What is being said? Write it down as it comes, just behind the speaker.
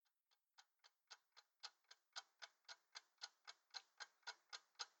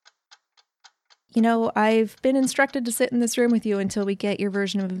You know, I've been instructed to sit in this room with you until we get your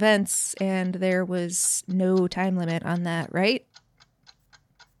version of events, and there was no time limit on that, right?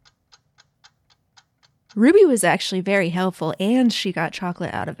 Ruby was actually very helpful, and she got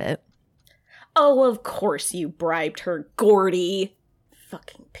chocolate out of it. Oh, of course you bribed her, Gordy.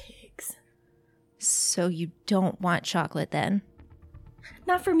 Fucking pigs. So you don't want chocolate then?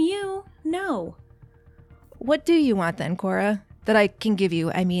 Not from you, no. What do you want then, Cora? That I can give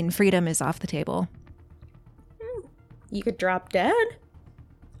you. I mean, freedom is off the table. You could drop dead.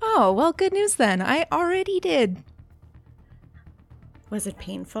 Oh, well, good news then. I already did. Was it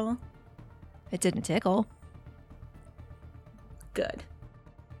painful? It didn't tickle. Good.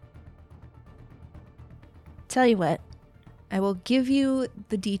 Tell you what, I will give you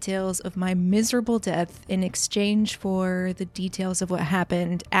the details of my miserable death in exchange for the details of what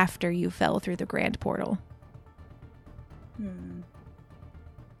happened after you fell through the grand portal.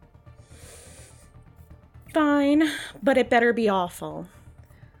 Fine, but it better be awful.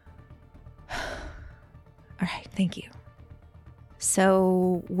 All right, thank you.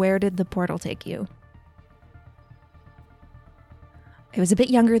 So, where did the portal take you? I was a bit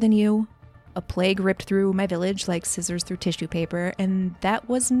younger than you. A plague ripped through my village like scissors through tissue paper, and that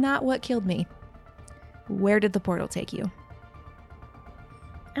was not what killed me. Where did the portal take you?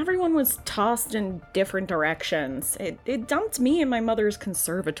 Everyone was tossed in different directions. It dumped me in my mother's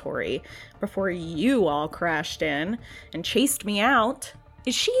conservatory before you all crashed in and chased me out.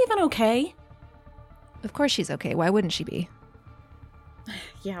 Is she even okay? Of course she's okay. Why wouldn't she be?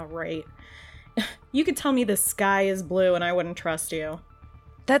 Yeah, right. You could tell me the sky is blue and I wouldn't trust you.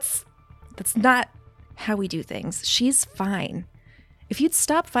 That's not how we do things. She's fine. If you'd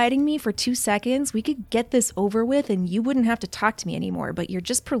stop fighting me for 2 seconds, we could get this over with and you wouldn't have to talk to me anymore, but you're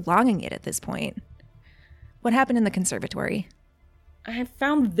just prolonging it at this point. What happened in the conservatory? I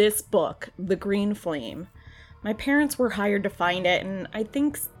found this book, The Green Flame. My parents were hired to find it, and I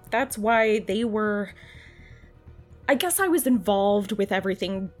think that's why they were... I guess I was involved with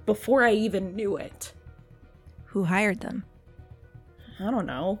everything before I even knew it. Who hired them? I don't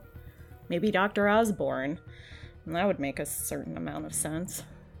know. Maybe Dr. Osborne. That would make a certain amount of sense.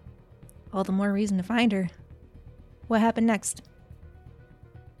 All the more reason to find her. What happened next?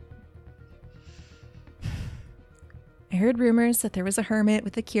 I heard rumors that there was a hermit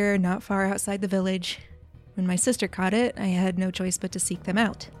with a cure not far outside the village. When my sister caught it, I had no choice but to seek them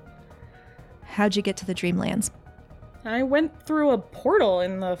out. How'd you get to the Dreamlands? I went through a portal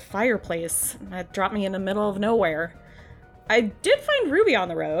in the fireplace. That dropped me in the middle of nowhere. I did find Ruby on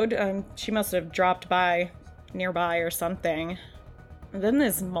the road. She must have dropped by nearby or something. And then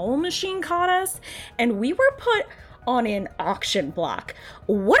this mole machine caught us, and we were put on an auction block.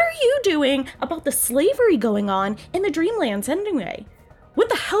 What are you doing about the slavery going on in the Dreamlands anyway? What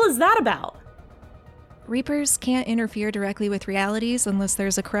the hell is that about? Reapers can't interfere directly with realities unless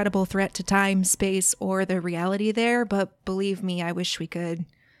there's a credible threat to time, space, or the reality there, but believe me, I wish we could.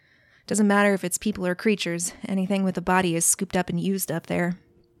 Doesn't matter if it's people or creatures, anything with a body is scooped up and used up there.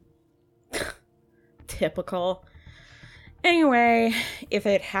 Typical. Anyway, if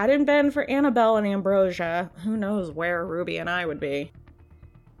it hadn't been for Annabelle and Ambrosia, who knows where Ruby and I would be.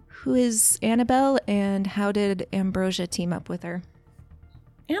 Who is Annabelle, and how did Ambrosia team up with her?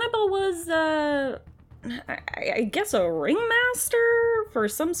 Annabelle was, I guess a ringmaster for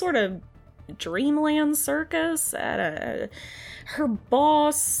some sort of dreamland circus at her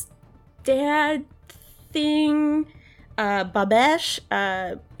boss, dad thing, Babesh,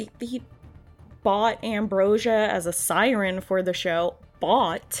 he bought Ambrosia as a siren for the show.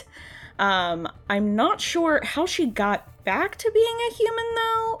 Bought. I'm not sure how she got back to being a human,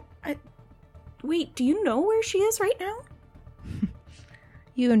 though. Wait, do you know where she is right now?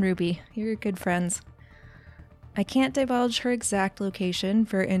 You and Ruby, you're good friends. I can't divulge her exact location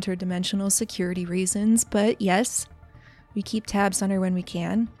for interdimensional security reasons, but yes, we keep tabs on her when we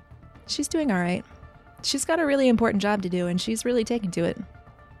can. She's doing all right. She's got a really important job to do, and she's really taken to it.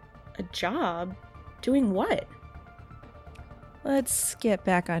 A job? Doing what? Let's get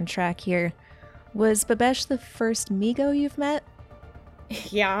back on track here. Was Babesh the first Migo you've met?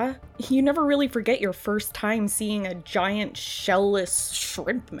 Yeah, you never really forget your first time seeing a giant shellless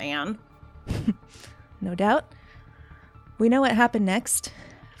shrimp man. No doubt. We know what happened next.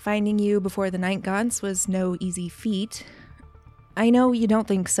 Finding you before the Night Gaunts was no easy feat. I know you don't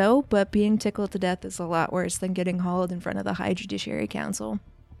think so, but being tickled to death is a lot worse than getting hauled in front of the High Judiciary Council.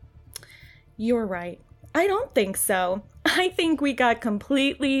 You're right. I don't think so. I think we got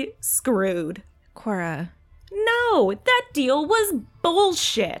completely screwed. Cora, No, that deal was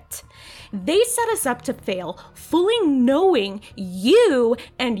bullshit. They set us up to fail, fully knowing you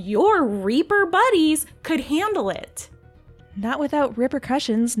and your Reaper buddies could handle it. Not without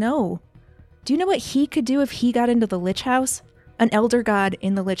repercussions, no. Do you know what he could do if he got into the Lich House? An Elder God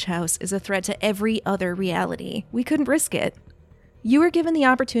in the Lich House is a threat to every other reality. We couldn't risk it. You were given the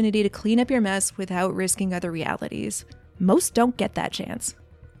opportunity to clean up your mess without risking other realities. Most don't get that chance.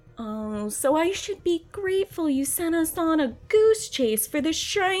 Oh, so I should be grateful you sent us on a goose chase for the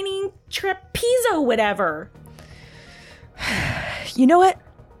shining trapeze whatever. You know what?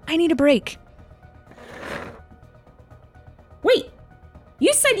 I need a break. Wait,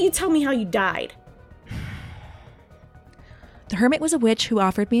 you said you'd tell me how you died. The hermit was a witch who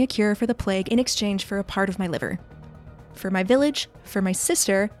offered me a cure for the plague in exchange for a part of my liver. For my village, for my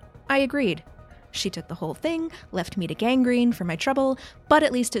sister, I agreed. She took the whole thing, left me to gangrene for my trouble, but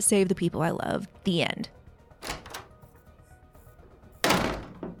at least it saved the people I loved. The end.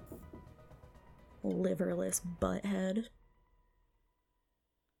 Liverless butthead.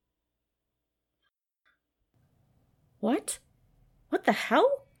 What? What the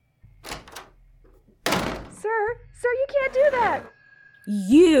hell? Sir, you can't do that!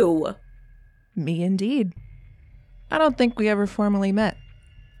 You! Me indeed. I don't think we ever formally met.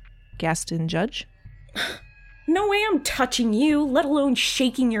 Gaston Judge? No way I'm touching you, let alone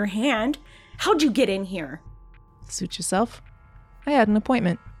shaking your hand. How'd you get in here? Suit yourself. I had an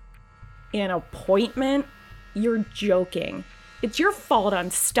appointment. An appointment? You're joking. It's your fault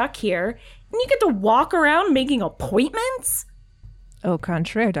I'm stuck here, and you get to walk around making appointments? Au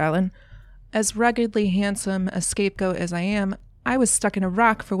contraire, darling. As ruggedly handsome a scapegoat as I am, I was stuck in a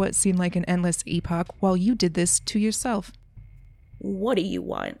rock for what seemed like an endless epoch while you did this to yourself. What do you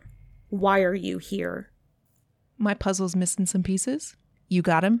want? Why are you here? My puzzle's missing some pieces. You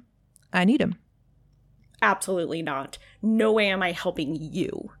got 'em. I need 'em. Absolutely not. No way am I helping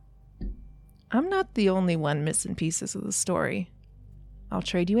you. I'm not the only one missing pieces of the story. I'll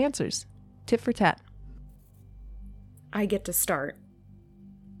trade you answers. Tit for tat. I get to start.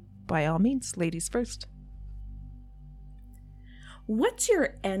 By all means, ladies first. What's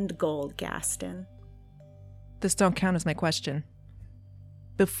your end goal, Gaston? This don't count as my question.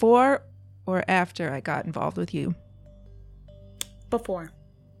 Before or after I got involved with you? Before.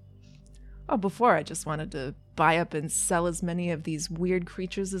 Oh, before I just wanted to buy up and sell as many of these weird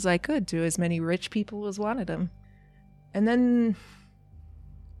creatures as I could to as many rich people as wanted them. And then,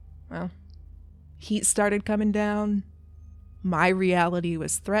 well, heat started coming down. My reality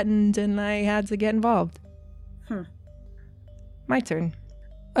was threatened and I had to get involved. My turn.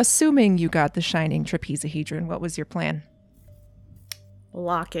 Assuming you got the shining trapezahedron, what was your plan?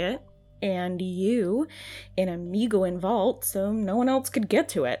 Lock it, and you in a Migoin vault so no one else could get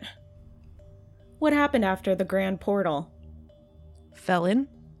to it. What happened after the grand portal? Fell in,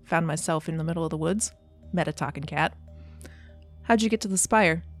 found myself in the middle of the woods, met a talking cat. How'd you get to the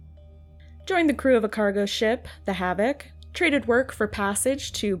spire? Joined the crew of a cargo ship, the Havoc, traded work for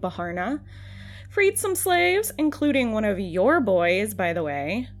passage to Baharna, freed some slaves, including one of your boys, by the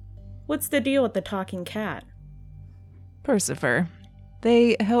way. What's the deal with the talking cat? Percifer.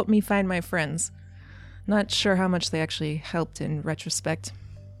 They helped me find my friends. Not sure how much they actually helped in retrospect.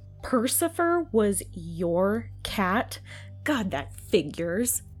 Percifer was your cat? God, that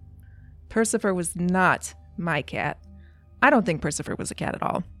figures. Percifer was not my cat. I don't think Percifer was a cat at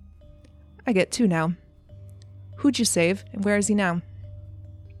all. I get two now. Who'd you save, and where is he now?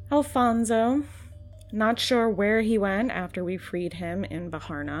 Alfonso. Not sure where he went after we freed him in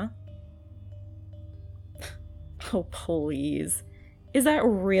Baharna. Oh, please. Is that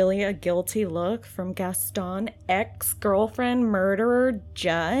really a guilty look from Gaston, ex-girlfriend, murderer,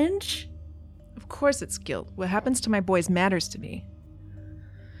 judge? Of course it's guilt. What happens to my boys matters to me.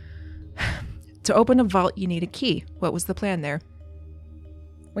 To open a vault, you need a key. What was the plan there?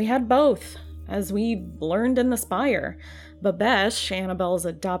 We had both, as we learned in the Spire. Babesh, Annabelle's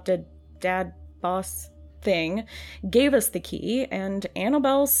adopted dad boss thing, gave us the key, and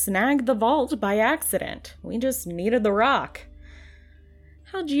Annabelle snagged the vault by accident. We just needed the rock.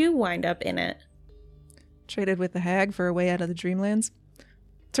 How'd you wind up in it? Traded with the hag for a way out of the Dreamlands.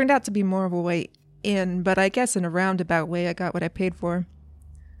 Turned out to be more of a way in, but I guess in a roundabout way I got what I paid for.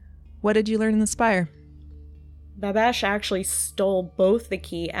 What did you learn in the Spire? Babesh actually stole both the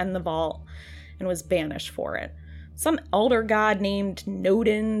key and the vault and was banished for it. Some elder god named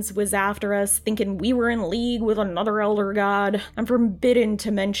Nodens was after us, thinking we were in league with another elder god I'm forbidden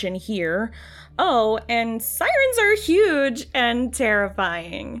to mention here. Oh, and sirens are huge and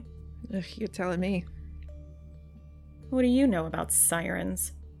terrifying. Ugh, you're telling me. What do you know about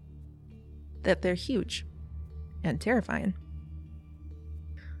sirens? That they're huge. and terrifying.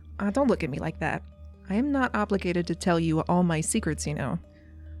 Don't look at me like that. I am not obligated to tell you all my secrets, you know.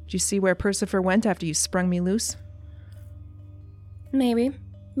 Did you see where Percifer went after you sprung me loose? Maybe.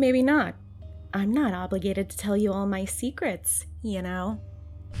 Maybe not. I'm not obligated to tell you all my secrets, you know.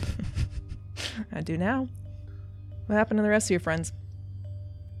 I do now. What happened to the rest of your friends?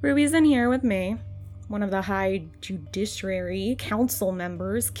 Ruby's in here with me. One of the High Judiciary Council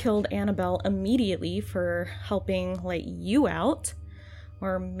members killed Annabelle immediately for helping let you out.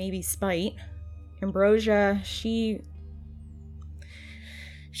 Or maybe spite. Ambrosia, she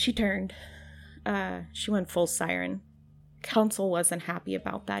turned. She went full siren. Council wasn't happy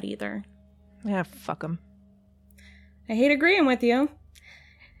about that either. Yeah, fuck 'em. I hate agreeing with you.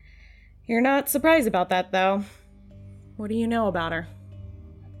 You're not surprised about that, though. What do you know about her?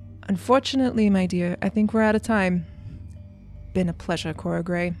 Unfortunately, my dear, I think we're out of time. Been a pleasure, Cora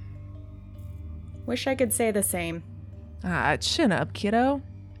Gray. Wish I could say the same. Chin up, kiddo.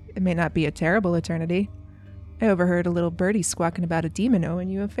 It may not be a terrible eternity. I overheard a little birdie squawking about a demon owing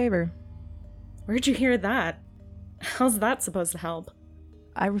you a favor. Where'd you hear that? How's that supposed to help?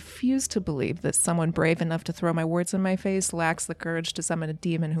 I refuse to believe that someone brave enough to throw my words in my face lacks the courage to summon a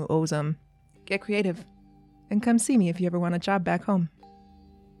demon who owes them. Get creative. And come see me if you ever want a job back home.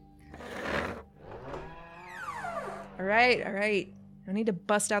 All right. No need to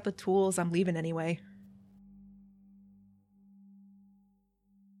bust out the tools. I'm leaving anyway.